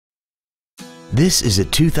This is a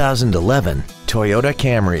 2011 Toyota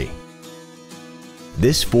Camry.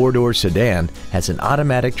 This four-door sedan has an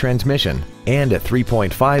automatic transmission and a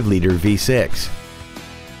 3.5-liter V6.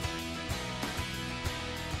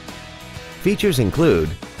 Features include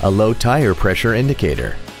a low tire pressure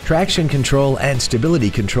indicator, traction control and stability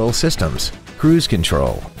control systems, cruise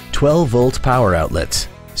control, 12-volt power outlets,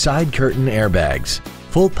 side curtain airbags,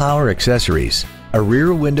 full power accessories, a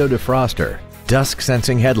rear window defroster, dusk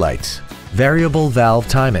sensing headlights, variable valve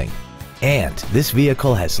timing, and this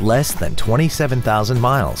vehicle has less than 27,000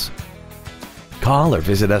 miles. Call or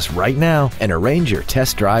visit us right now and arrange your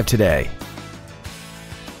test drive today.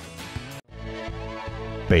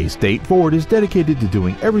 Bay State Ford is dedicated to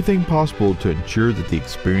doing everything possible to ensure that the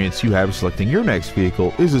experience you have selecting your next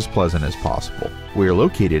vehicle is as pleasant as possible. We are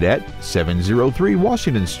located at 703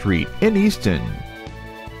 Washington Street in Easton.